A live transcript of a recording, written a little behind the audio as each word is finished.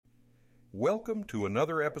Welcome to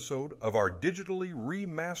another episode of our digitally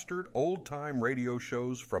remastered old-time radio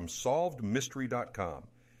shows from SolvedMystery.com.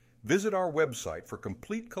 Visit our website for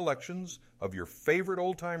complete collections of your favorite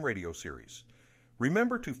old-time radio series.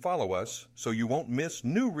 Remember to follow us so you won't miss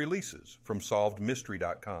new releases from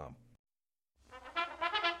SolvedMystery.com.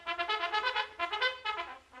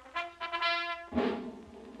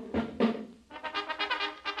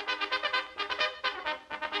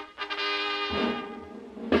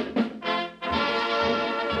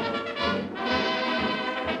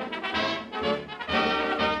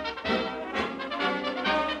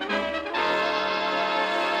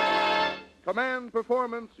 Command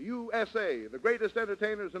Performance USA, the greatest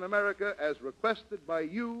entertainers in America, as requested by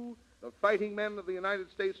you, the fighting men of the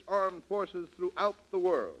United States Armed Forces throughout the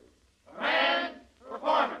world. Command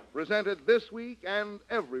Performance. Presented this week and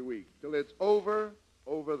every week till it's over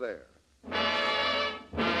there.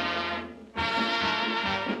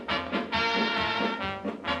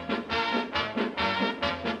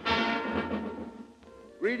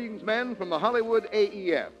 Greetings, men, from the Hollywood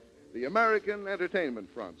AEF. The American Entertainment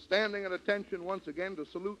Front, standing at attention once again to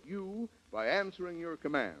salute you by answering your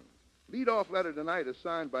commands. Lead-off letter tonight is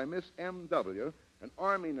signed by Miss M.W., an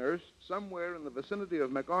Army nurse somewhere in the vicinity of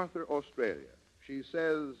MacArthur, Australia. She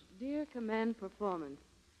says, Dear Command Performance,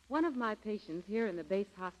 one of my patients here in the base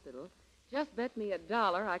hospital just bet me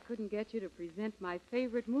 $1 I couldn't get you to present my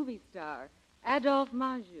favorite movie star, Adolphe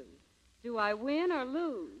Menjou. Do I win or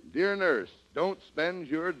lose? Dear nurse, don't spend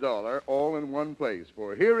your dollar all in one place,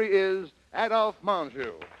 for here he is, Adolphe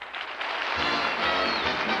Menjou.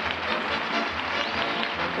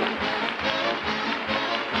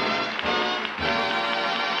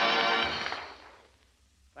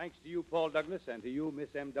 Thanks to you, Paul Douglas, and to you, Miss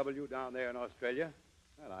M.W. down there in Australia.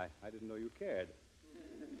 Well, I didn't know you cared.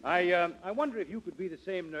 I wonder if you could be the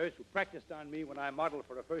same nurse who practiced on me when I modeled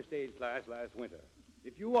for a first aid class last winter.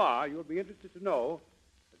 If you are, you'll be interested to know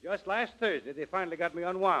that just last Thursday they finally got me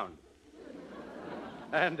unwound.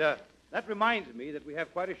 And that reminds me that we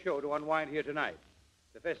have quite a show to unwind here tonight.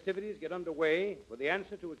 The festivities get underway with the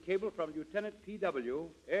answer to a cable from Lieutenant P.W.,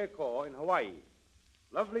 Air Corps in Hawaii.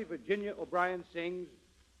 Lovely Virginia O'Brien sings,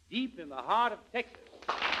 Deep in the Heart of Texas.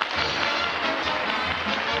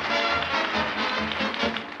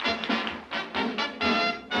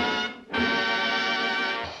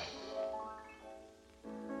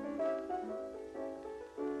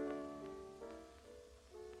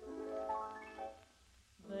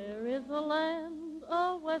 A land,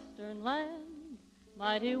 a western land,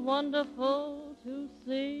 mighty wonderful to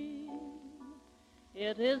see.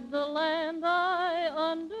 It is the land I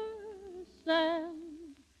understand,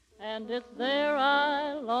 and it's there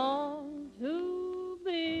I long to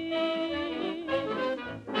be.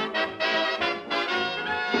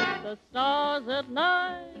 The stars at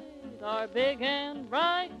night are big and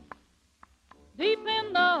bright, deep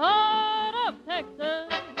in the heart of Texas.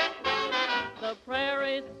 The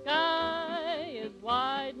prairie sky is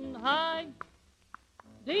wide and high,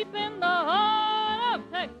 deep in the heart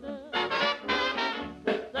of Texas.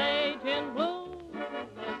 The sage in bloom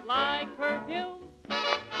is like perfume,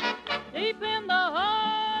 deep in the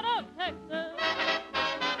heart of Texas.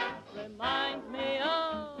 Reminds me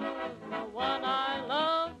of the one I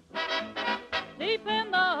love, deep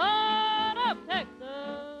in the heart of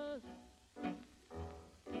Texas.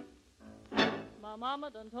 My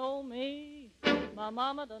mama done told me, my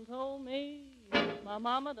mama done told me, my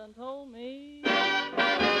mama done told me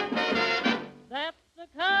that the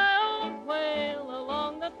coyotes wail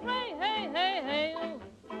along the trail, hey, hey, hey,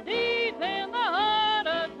 deep in the heart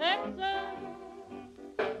of Texas.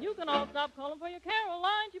 You can all stop calling for your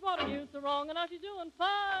Caroline. She bought a new sarong and now she's doing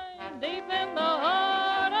fine. Deep in the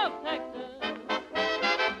heart of Texas,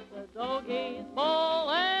 the doggies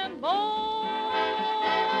bawl and bawl.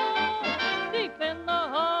 Deep in the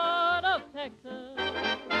heart of Texas,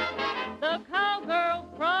 the cowgirls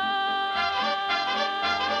cry.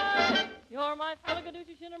 You're my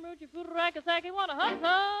Skilligadoochie, Shinamoochie, Footaracasaki, what a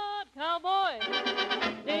hut cowboy.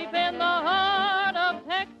 Deep in the heart of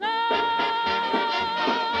Texas.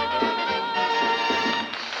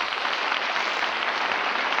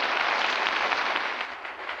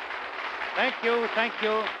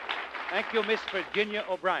 Thank you, Miss Virginia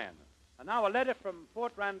O'Brien. And now a letter from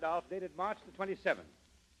Fort Randolph dated March the 27th.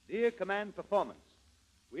 Dear Command Performance,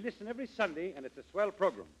 we listen every Sunday, and it's a swell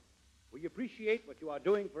program. We appreciate what you are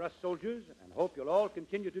doing for us soldiers and hope you'll all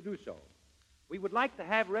continue to do so. We would like to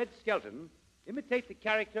have Red Skelton imitate the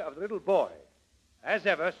character of the little boy. As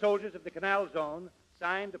ever, soldiers of the Canal Zone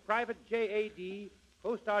signed Private J.A.D.,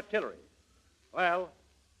 Coast Artillery. Well,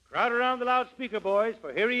 crowd around the loudspeaker, boys,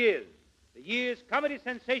 for here he is, the year's comedy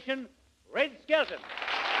sensation, Red Skelton.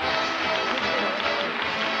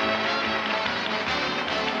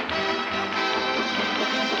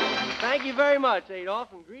 Thank you very much,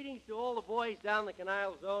 Adolphe, and greetings to all the boys down the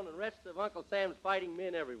Canal Zone and rest of Uncle Sam's fighting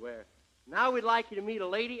men everywhere. Now we'd like you to meet a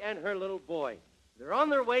lady and her little boy. They're on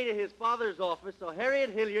their way to his father's office, so Harriet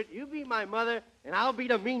Hilliard, you be my mother, and I'll be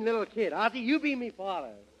the mean little kid. Ozzie, you be me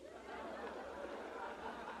father.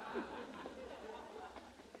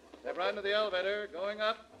 Step right into the elevator. Going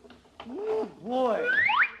up. Oh, boy.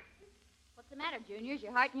 What's the matter, Junior? Is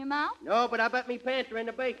your heart in your mouth? No, but I bet me pants are in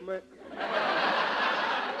the basement.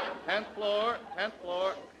 10th floor. 10th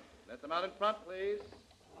floor. Let them out in front, please.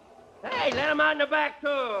 Hey, let them out in the back,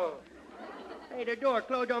 too. Hey, the door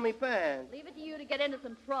closed on me pants. Leave it to you to get into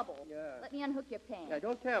some trouble. Yeah. Let me unhook your pants. Yeah,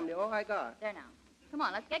 don't tell them. They're all I got. There now. Come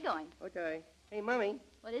on, let's get going. Okay. Hey, Mummy,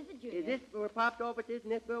 What is it, Junior? is this where Pop's office is in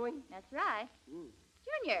this building? That's right.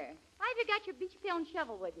 Junior, why have you got your beach pail and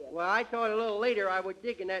shovel with you? Well, I thought a little later I would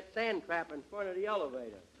dig in that sand trap in front of the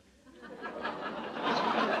elevator.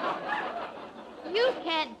 You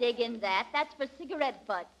can't dig in that. That's for cigarette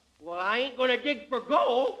butts. Well, I ain't gonna dig for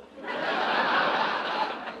gold.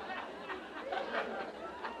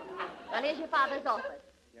 Well, here's your father's office.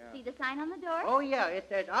 Yeah. See the sign on the door? Oh, yeah, it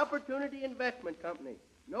says Opportunity Investment Company.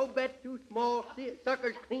 No bets too small,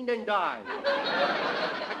 suckers cleaned and died.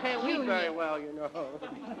 I can't read very well, you know.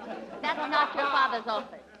 That's not your father's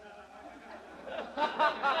office.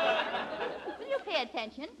 Will you pay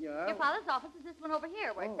attention? Yeah. Your father's office is this one over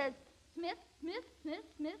here where it says Smith, Smith, Smith,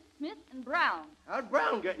 Smith, Smith, and Brown. How'd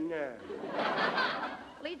Brown get in there?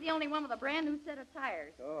 Well, he's the only one with a brand new set of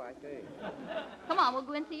tires. Oh, I see. Come on, we'll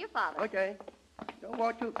go and see your father. Okay. Don't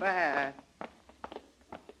walk too fast.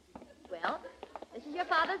 Well, this is your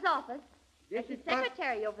father's office. This His is Pop-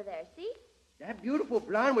 secretary over there, see? That beautiful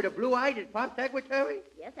blonde with the blue eyes is Pop's secretary?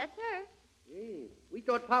 Yes, that's her. Gee, we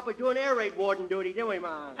thought Pop was doing air raid warden duty, didn't we,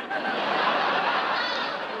 Mom?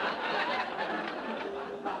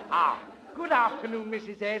 Good afternoon,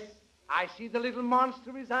 Mrs. S. I see the little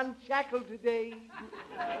monster is unshackled today.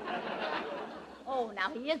 Oh, now,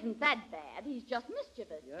 he isn't that bad. He's just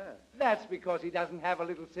mischievous. Yeah. That's because he doesn't have a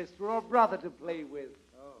little sister or brother to play with.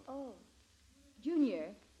 Oh. Junior,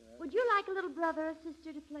 would you like a little brother or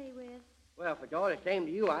sister to play with? Well, if it's all the same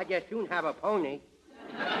to you, I'd just soon have a pony.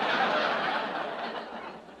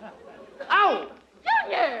 Ow!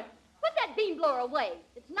 Junior! Put that bean blower away.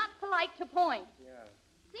 It's not polite to point. Yeah.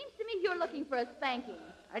 Seems to me you're looking for a spanking.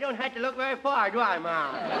 I don't have to look very far, do I,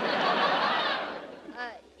 Mom?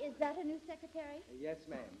 Is that a new secretary? Yes,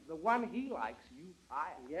 ma'am. The one he likes, you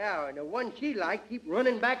hire. Yeah, and the one she liked keep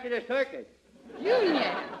running back to the circus.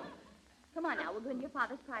 Junior! Come on now, we'll go into your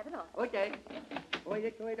father's private office. Okay. Boy,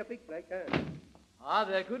 this way the big place, huh? Ah,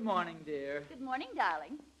 there. Good morning, dear. Good morning,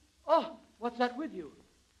 darling. Oh, what's that with you?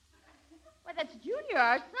 Why, that's Junior,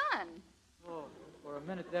 our son. Oh, for a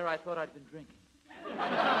minute there, I thought I'd been drinking.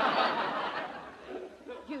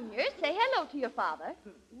 Junior, say hello to your father.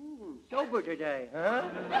 Sober today, huh?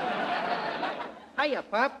 Hiya,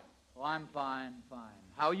 Pop. Oh, I'm fine.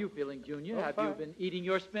 How are you feeling, Junior? Oh, Have fine. you been eating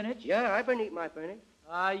your spinach? Yeah, I've been eating my penny.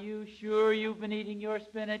 Are you sure you've been eating your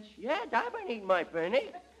spinach? Yes, I've been eating my penny.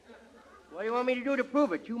 What do you want me to do to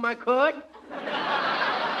prove it? Chew my cud?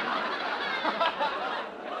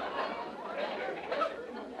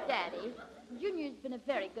 Daddy, Junior's been a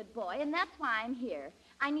very good boy, and that's why I'm here.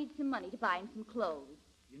 I need some money to buy him some clothes.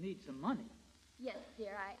 You need some money. Yes,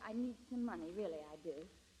 dear, I need some money. Really, I do.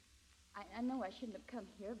 I know I shouldn't have come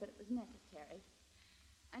here, but it was necessary.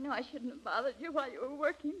 I know I shouldn't have bothered you while you were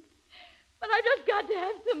working, but I just got to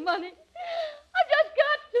have some money. I just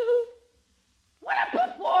got to. What a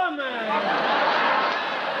performance!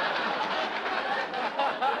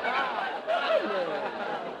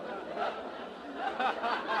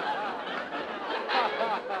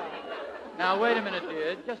 Now, wait a minute,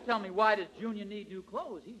 dear. Just tell me, why does Junior need new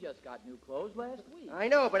clothes? He just got new clothes last week. I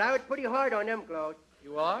know, but I was pretty hard on them clothes.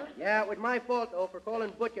 You are? Yeah, it was my fault, though, for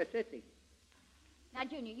calling Butch a sissy. Now,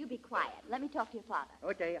 Junior, you be quiet. Let me talk to your father.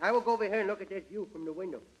 Okay, I will go over here and look at this view from the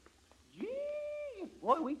window. Gee,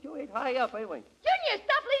 boy, we sure hit high up, ain't we? Junior,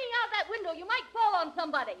 stop leaning out that window. You might fall on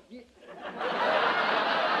somebody.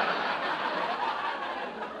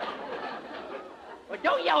 Well,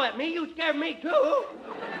 don't yell at me. You scared me, too.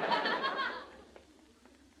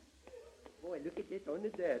 Boy, look at this on the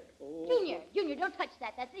desk. Oh. Junior, don't touch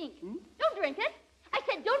that. That's ink. Don't drink it. I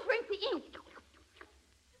said don't drink the ink.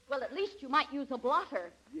 Well, at least you might use a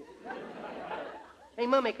blotter. Hey,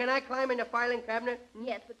 Mummy, can I climb in the filing cabinet?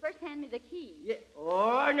 Yes, but first hand me the key. Yeah.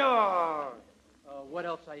 Oh, no. What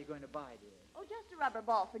else are you going to buy, dear? Oh, just a rubber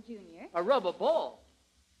ball for Junior. A rubber ball.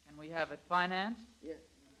 Can we have it financed? Yeah.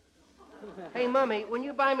 Hey, Mummy, when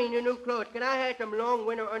you buy me new clothes, can I have some long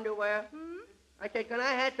winter underwear? I said, can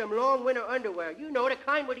I have some long winter underwear? You know, the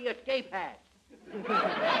kind with the escape hat.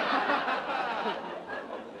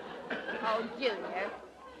 Oh, Junior.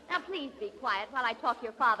 Now, please be quiet while I talk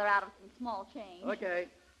your father out of some small change. Okay.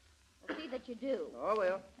 Well, see that you do. Oh,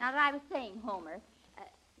 well. Now, that I was saying, Homer,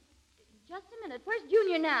 just a minute. Where's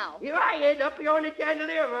Junior now? Here I is, up here on the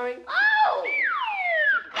chandelier, Mummy. Oh!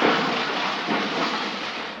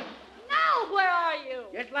 Now, where are you?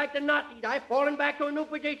 Just like the Nazis, I've fallen back to a new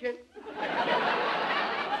position.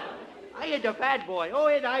 I is a bad boy. Oh,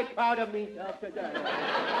 is I proud of myself today.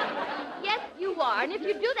 Yes, you are. And if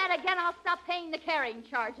you do that again, I'll stop paying the carrying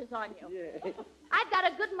charges on you. Yeah. I've got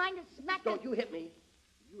a good mind to smack Don't you hit me.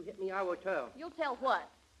 You hit me, I will tell. You'll tell what?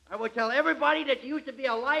 I will tell everybody that you used to be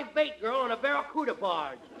a live bait girl on a barracuda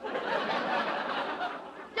barge.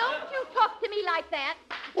 Don't you talk to me like that.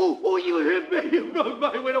 Oh, you hit me. You broke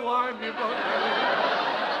my widow arm.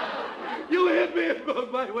 You hit me and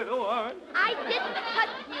broke my widow arm. I didn't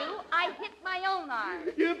touch you. I hit my own arm.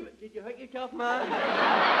 Did you hurt yourself, Ma?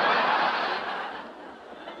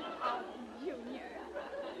 Oh, Junior.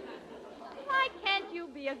 Why can't you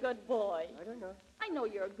be a good boy? I don't know. I know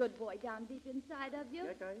you're a good boy down deep inside of you.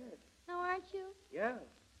 Yes, I am. Now, aren't you? Yeah.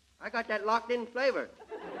 I got that locked-in flavor.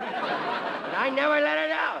 And I never let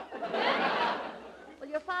it out. Well,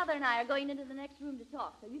 your father and I are going into the next room to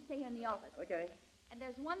talk, so you stay here in the office. Okay. And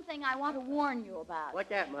there's one thing I want to warn you about. What's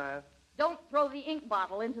that, Ma? Don't throw the ink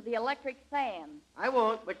bottle into the electric fan. I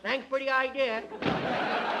won't, but thanks for the idea.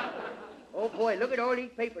 Oh, boy, look at all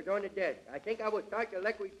these papers on the desk. I think I will start the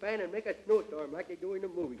electric fan and make a snowstorm like they do in the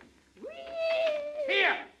movies.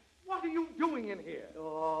 Here! What are you doing in here?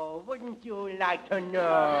 Oh, wouldn't you like to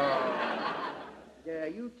know? Yeah,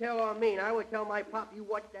 you tell on me, and I will tell my pop you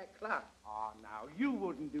watch that clock. Oh, now, you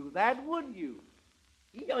wouldn't do that, would you?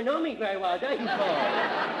 You don't know me very well, does he, Paul?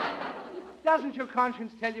 Doesn't your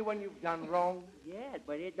conscience tell you when you've done wrong? Yeah,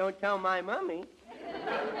 but it don't tell my mommy.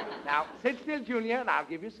 Now, sit still, Junior, and I'll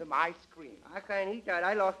give you some ice cream. I can't eat that.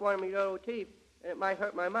 I lost one of my little teeth, and it might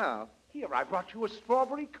hurt my mouth. Here, I brought you a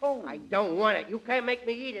strawberry cone. I don't want it. You can't make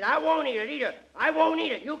me eat it. I won't eat it either. I won't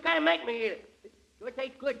eat it. You can't make me eat it. It sure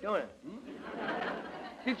tastes good, don't it?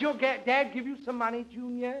 Did your dad give you some money,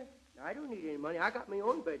 Junior? I don't need any money. I got my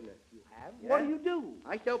own business. You have? Yeah. What do you do?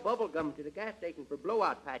 I sell bubble gum to the gas station for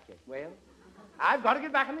blowout patches. Well, I've got to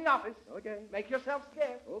get back in the office. Okay. Make yourself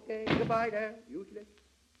scarce. Okay. Goodbye there. Useless.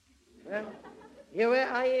 Well, here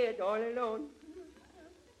I is, all alone.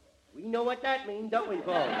 We know what that means, don't we,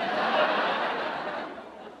 Paul?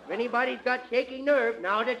 If anybody's got shaky nerve,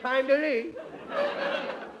 now's the time to leave.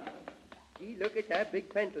 Gee, look at that big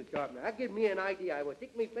pencil sharpener. That gives me an idea. I will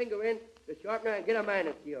stick my finger in the sharpener and get a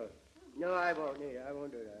manicure. No, I won't need it. I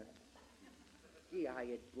won't do that. Gee, I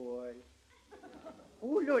get bored.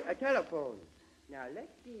 Oh, look, a telephone. Now,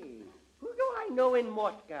 let's see. Who do I know in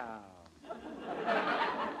Moscow?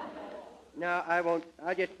 No, I won't.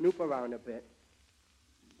 I'll just snoop around a bit.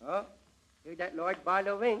 Oh, here's that large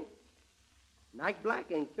bottle of ink. Nice black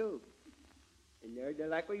ink, too. And there's the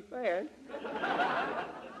electric fan.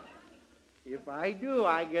 If I do,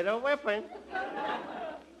 I get a weapon.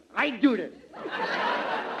 I do this.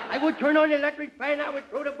 I would turn on the electric fan. I would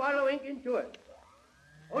throw the bottle of ink into it.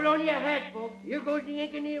 Hold on to your hat, folks. Here goes the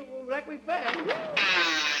ink in the electric fan. My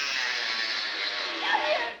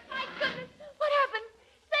goodness. What happened?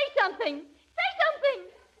 Say something. Say something.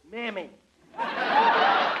 Mammy.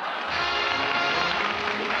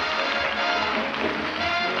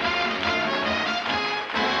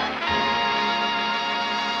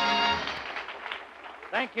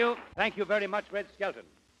 Thank you. Thank you very much, Red Skelton.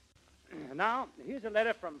 Now, here's a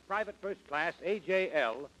letter from Private First Class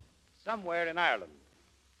AJL, somewhere in Ireland.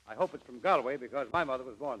 I hope it's from Galway because my mother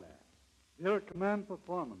was born there. Dear Command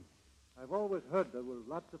Performance, I've always heard there were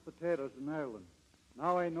lots of potatoes in Ireland.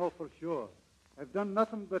 Now I know for sure. I've done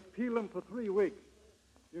nothing but peel them for 3 weeks.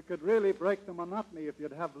 You could really break the monotony if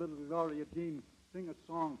you'd have little Gloria Jean sing a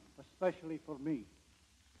song especially for me.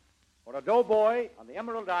 For a doughboy on the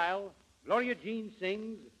Emerald Isle, Gloria Jean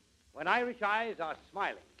sings When Irish Eyes Are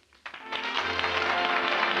Smiling.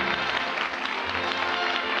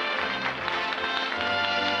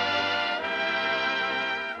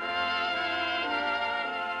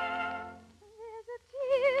 There's a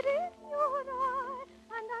tear in your eye,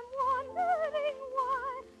 and I'm wondering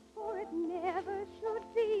why, for it never should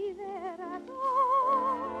be there at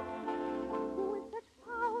all. With such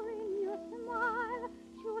power in your smile,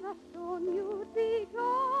 should have thrown you'd be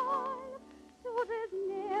gone. So there's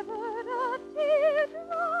never a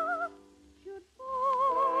teardrop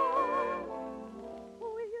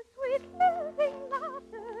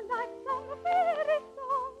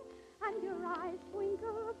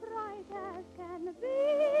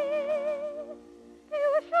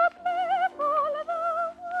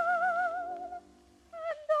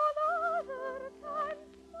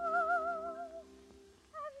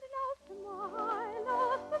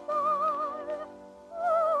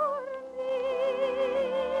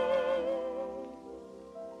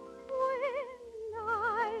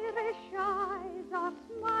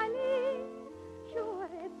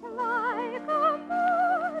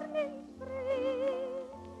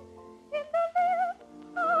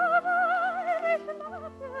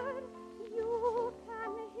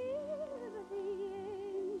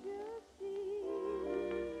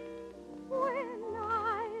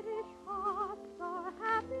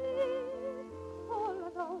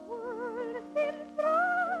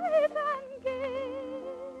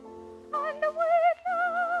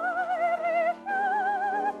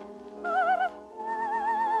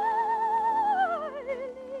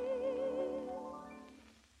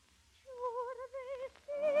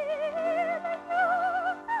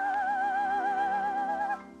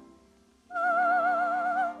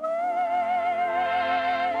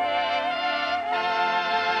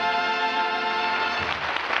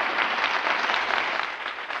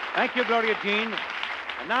Thank you, Gloria Jean.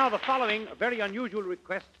 And now the following, a very unusual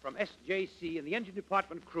request from SJC and the engine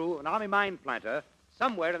department crew of an Army mine planter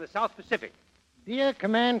somewhere in the South Pacific. Dear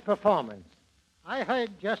Command Performance, I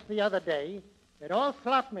heard just the other day that all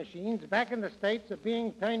slot machines back in the States are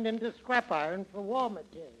being turned into scrap iron for war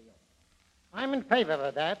material. I'm in favor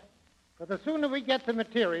of that, for the sooner we get the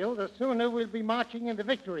material, the sooner we'll be marching in the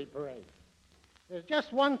victory parade. There's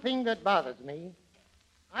just one thing that bothers me.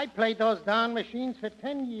 I played those darn machines for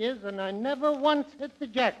 10 years, and I never once hit the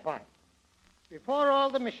jackpot. Before all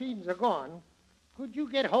the machines are gone, could you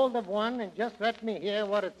get hold of one and just let me hear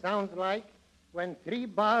what it sounds like when 3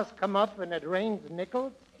 bars come up and it rains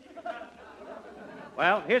nickels?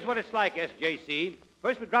 Well, here's what it's like, SJC.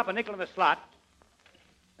 First we drop a nickel in the slot.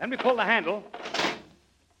 Then we pull the handle.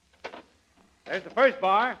 There's the first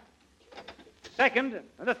bar, the second,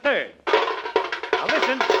 and the third. Now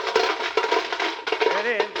listen.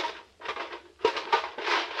 There it is.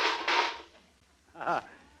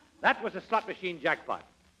 That was a slot machine jackpot.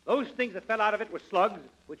 Those things that fell out of it were slugs,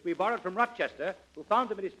 which we borrowed from Rochester, who found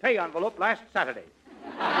them in his pay envelope last Saturday.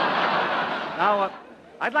 Now,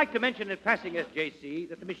 I'd like to mention in passing, SJC,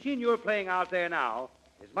 that the machine you're playing out there now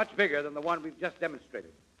is much bigger than the one we've just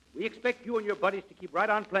demonstrated. We expect you and your buddies to keep right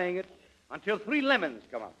on playing it until 3 lemons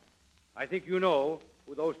come up. I think you know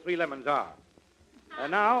who those 3 lemons are.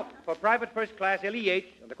 And now, for Private First Class LEH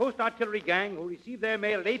and the Coast Artillery Gang who received their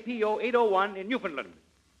mail at APO 801 in Newfoundland.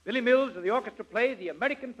 Billy Mills and the orchestra play The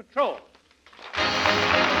American Patrol.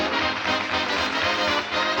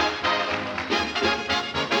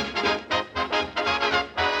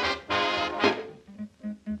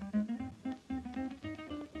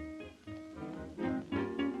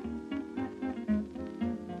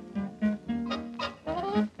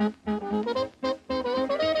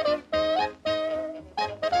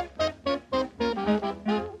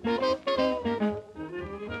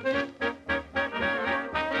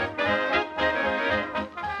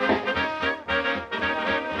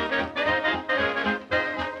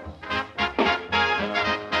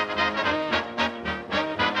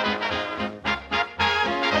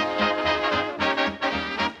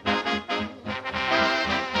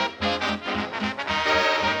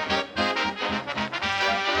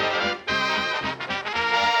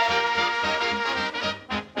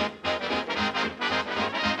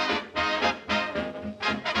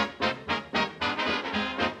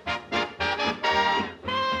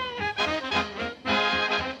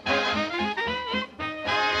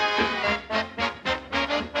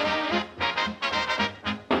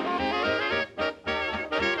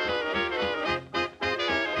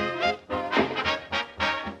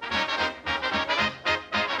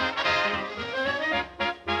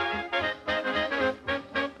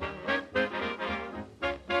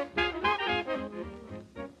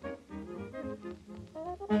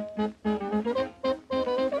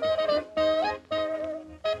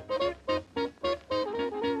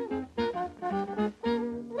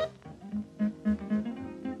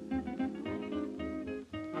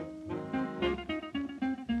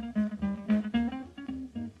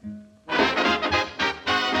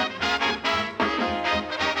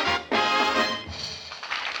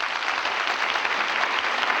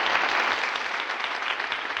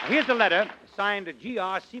 Here's a letter signed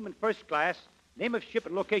GR Seaman First Class, name of ship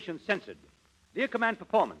and location censored. Dear Command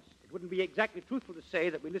Performance, it wouldn't be exactly truthful to say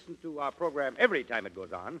that we listen to our program every time it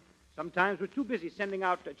goes on. Sometimes we're too busy sending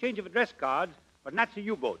out change of address cards for Nazi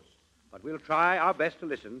U-boats. But we'll try our best to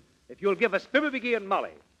listen if you'll give us Fibber, McGee, and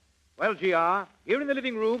Molly. Well, GR, here in the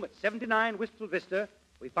living room at 79 Wistful Vista,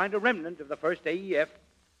 we find a remnant of the first AEF,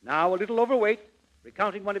 now a little overweight,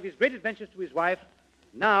 recounting one of his great adventures to his wife,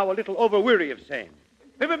 now a little overweary of same.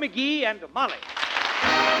 Fibber, McGee, and Molly.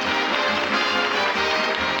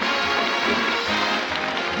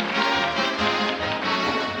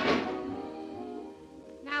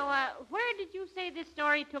 Now, where did you say this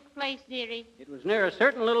story took place, dearie? It was near a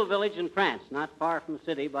certain little village in France, not far from the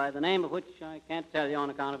city, by the name of which I can't tell you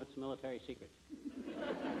on account of its military secret.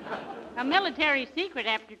 A military secret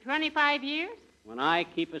after 25 years? When I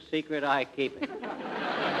keep a secret, I keep it.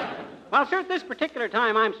 Well, sir, at this particular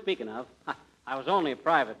time I'm speaking of, I was only a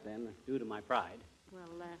private then, due to my pride.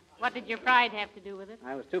 Well, what did your pride have to do with it?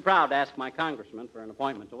 I was too proud to ask my congressman for an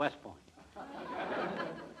appointment to West Point.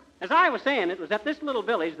 As I was saying, it was at this little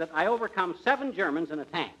village that I overcome 7 Germans in a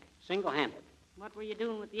tank, single-handed. What were you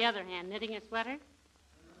doing with the other hand, knitting a sweater?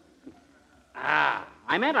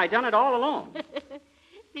 I meant I done it all alone.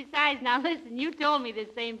 Besides, now listen, you told me this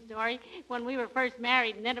same story when we were first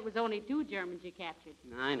married, and then it was only 2 Germans you captured.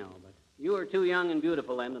 I know, but you were too young and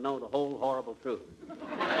beautiful then to know the whole horrible truth.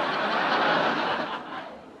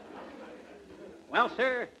 Well,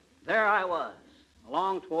 sir, There I was,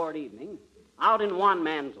 along toward evening, out in one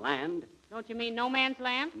man's land. Don't you mean no man's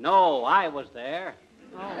land? No, I was there.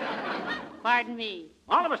 Oh, pardon me.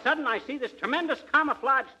 All of a sudden, I see this tremendous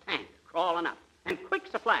camouflage tank crawling up. And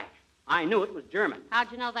quick's a flash, I knew it was German.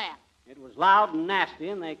 How'd you know that? It was loud and nasty,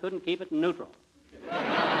 and they couldn't keep it in neutral.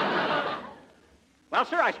 Well,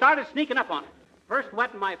 sir, I started sneaking up on it. First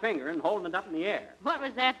wetting my finger and holding it up in the air. What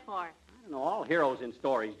was that for? I don't know, all heroes in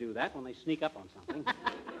stories do that when they sneak up on something.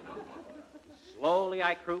 Slowly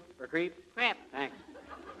I crept. Thanks.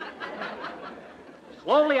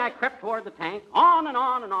 Slowly I crept toward the tank, on and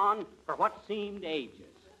on and on, for what seemed ages.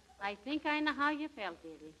 I think I know how you felt,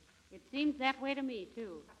 dearie. It seems that way to me,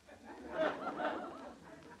 too.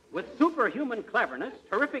 With superhuman cleverness,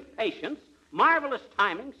 terrific patience, marvelous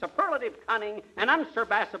timing, superlative cunning, and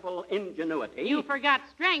unsurpassable ingenuity. You forgot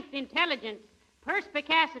strength, intelligence,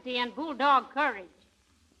 perspicacity, and bulldog courage.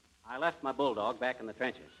 I left my bulldog back in the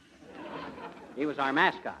trenches. He was our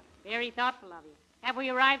mascot. Very thoughtful of you. Have we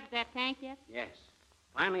arrived at that tank yet? Yes.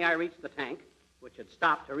 Finally, I reached the tank, which had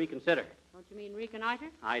stopped to reconsider. Don't you mean reconnoiter?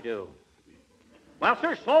 I do. Well,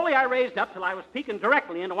 sir, slowly I raised up till I was peeking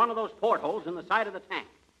directly into one of those portholes in the side of the tank.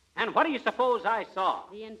 And what do you suppose I saw?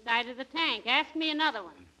 The inside of the tank. Ask me another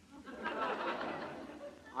one.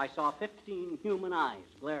 I saw 15 human eyes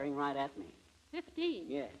glaring right at me. 15?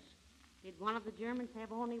 Yes. Did one of the Germans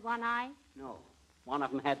have only one eye? No. One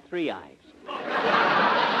of them had 3 eyes.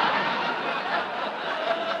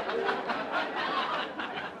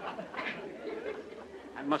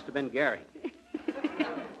 That must have been Gary.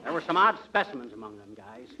 There were some odd specimens among them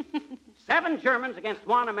guys. 7 Germans against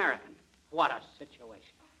 1 American. What a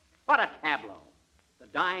situation. What a tableau. The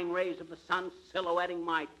dying rays of the sun silhouetting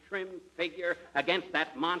my trim figure against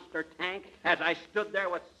that monster tank as I stood there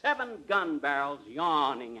with 7 gun barrels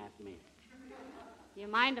yawning at me. Do you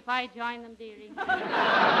mind if I join them, dearie?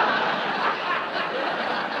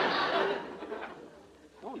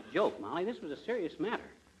 Don't joke, Molly. This was a serious matter.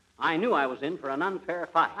 I knew I was in for an unfair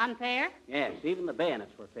fight. Unfair? Yes, even the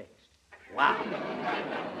bayonets were fixed. Wow.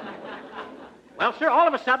 Well, sir, all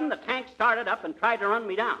of a sudden, the tank started up and tried to run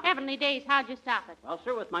me down. Heavenly days, how'd you stop it? Well,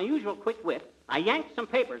 sir, with my usual quick wit, I yanked some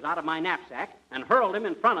papers out of my knapsack and hurled them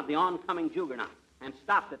in front of the oncoming juggernaut and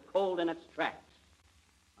stopped it cold in its tracks.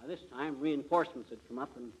 By this time, reinforcements had come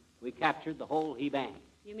up, and we captured the whole he-bang.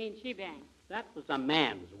 You mean she-bang? That was a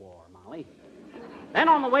man's war, Molly. Then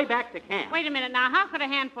on the way back to camp... Wait a minute now. How could a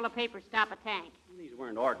handful of papers stop a tank? These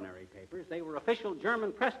weren't ordinary papers. They were official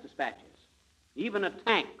German press dispatches. Even a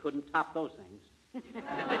tank couldn't top those things.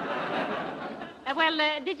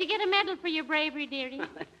 Did you get a medal for your bravery, dearie?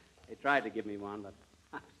 They tried to give me one, but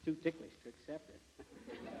I was too ticklish to accept it.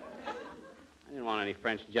 I didn't want any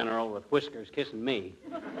French general with whiskers kissing me.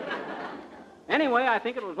 Anyway, I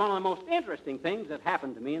think it was one of the most interesting things that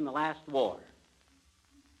happened to me in the last war.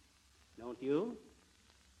 Don't you?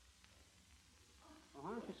 Well,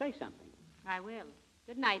 why don't you say something? I will.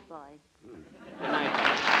 Good night, boys. Good night.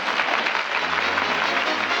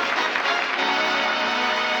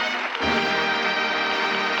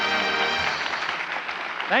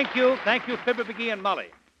 Thank you, Fibber, McGee, and Molly.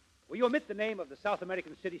 Will you omit the name of the South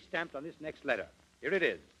American city stamped on this next letter? Here it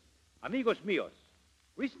is. Amigos míos.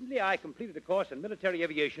 Recently, I completed a course in military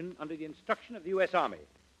aviation under the instruction of the U.S. Army.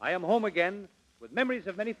 I am home again with memories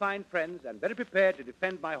of many fine friends and better prepared to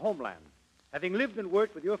defend my homeland. Having lived and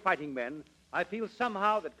worked with your fighting men, I feel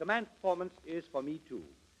somehow that command performance is for me, too.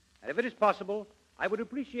 And if it is possible, I would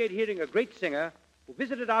appreciate hearing a great singer who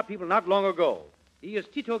visited our people not long ago. He is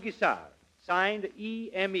Tito Guisar, signed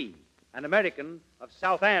E.M.E., an American of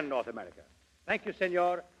South and North America. Thank you,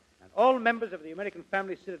 senor. And all members of the American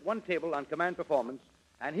family sit at one table on command performance.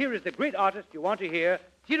 And here is the great artist you want to hear,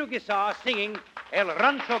 Tito Guisar, singing El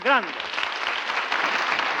Rancho Grande.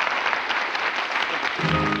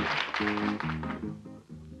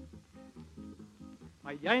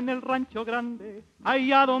 Allá en el rancho grande,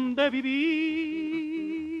 allá donde vivía,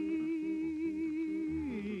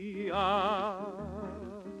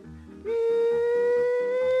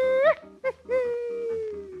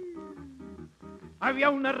 había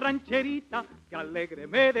una rancherita que alegre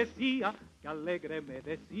me decía,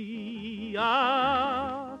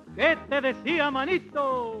 ¿qué te decía,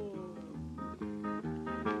 manito?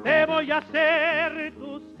 Te voy a hacer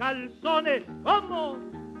tus calzones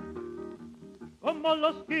como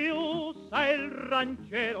los que usa el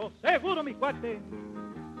ranchero, seguro mi cuate.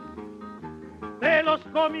 Te los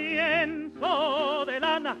comienzo de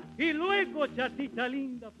lana y luego, chatita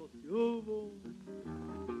linda, pues hubo.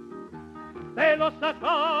 Te los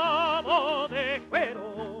acabo de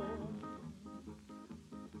cuero.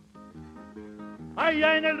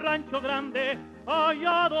 Allá en el rancho grande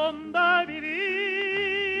allá donde viví.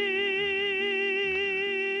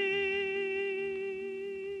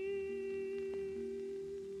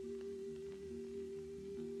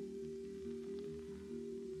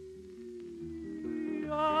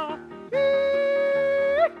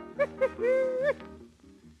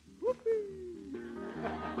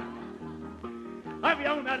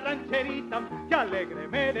 Había una rancherita que alegre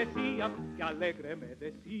me decía,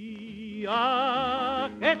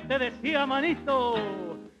 ¿qué te decía, manito?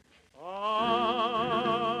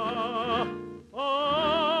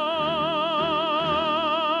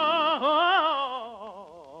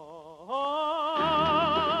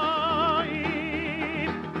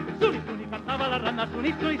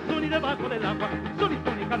 Suni, suni, suni debajo del agua. Suni,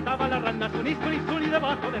 suni cantaba la rana. Suni, suni, suni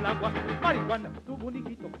debajo del agua. Marihuana tuvo un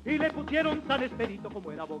hijito y le pusieron San Esperito,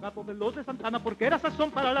 como era abogado de los de Santana, porque era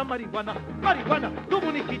sazón para la marihuana. Marihuana tuvo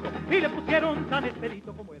un hijito y le pusieron San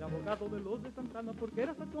Esperito, como era abogado de los de Santana, porque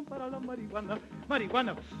era sazón para la marihuana.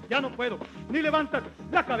 Marihuana, ya no puedo ni levantar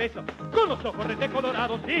la cabeza, con los ojos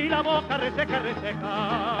recolorados y la boca reseca,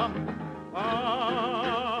 reseca.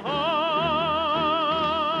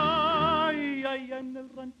 Allá en el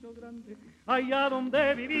rancho grande, allá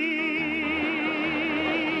donde vivía,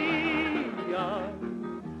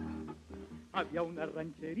 había una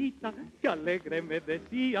rancherita que alegre me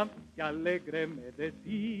decía,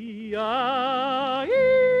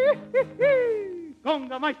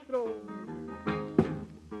 conga maestro.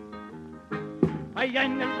 Allá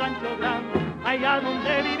en el rancho grande, allá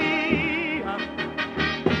donde vivía,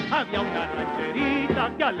 había una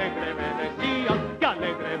rancherita que alegre me decía,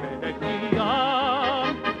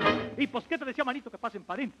 Y pues, ¿qué te decía, manito? Que pasen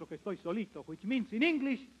para adentro, que estoy solito, which means in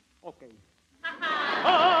English, okay.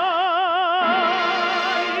 Ay,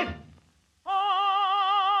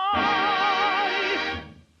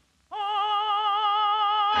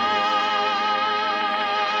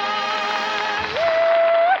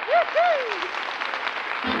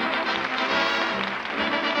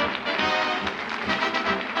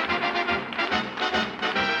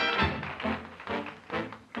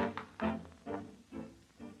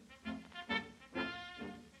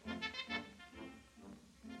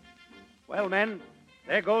 Well, men,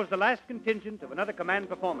 there goes the last contingent of another command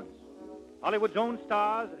performance. Hollywood's own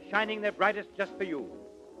stars are shining their brightest just for you.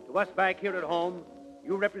 To us back here at home,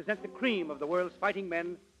 you represent the cream of the world's fighting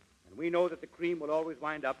men, and we know that the cream will always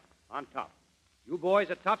wind up on top. You boys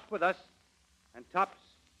are tops with us, and tops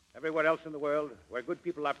everywhere else in the world where good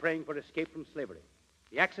people are praying for escape from slavery.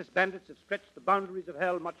 The Axis bandits have stretched the boundaries of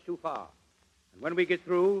hell much too far. And when we get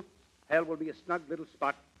through, hell will be a snug little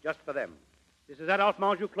spot just for them. This is Adolphe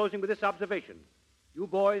Menjou closing with this observation. You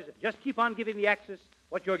boys just keep on giving the Axis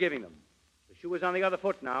what you're giving them. The shoe is on the other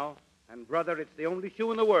foot now, and, brother, it's the only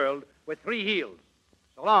shoe in the world with 3 heels.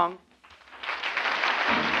 So long.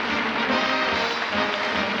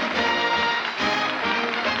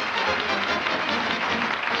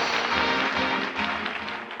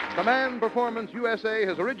 Command Performance USA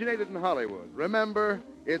has originated in Hollywood. Remember,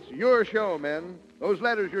 it's your show, men. Those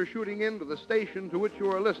letters you're shooting into the station to which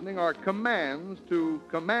you are listening are commands to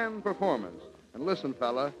Command Performance. And listen,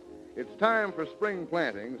 fella, it's time for spring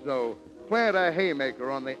planting, so plant a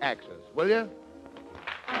haymaker on the Axis, will you?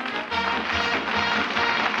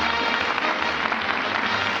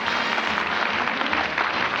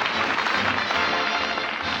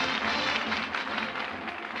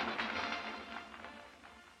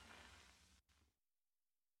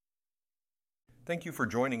 Thank you for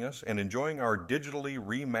joining us and enjoying our digitally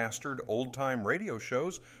remastered old-time radio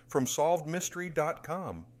shows from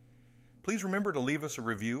SolvedMystery.com. Please remember to leave us a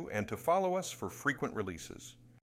review and to follow us for frequent releases.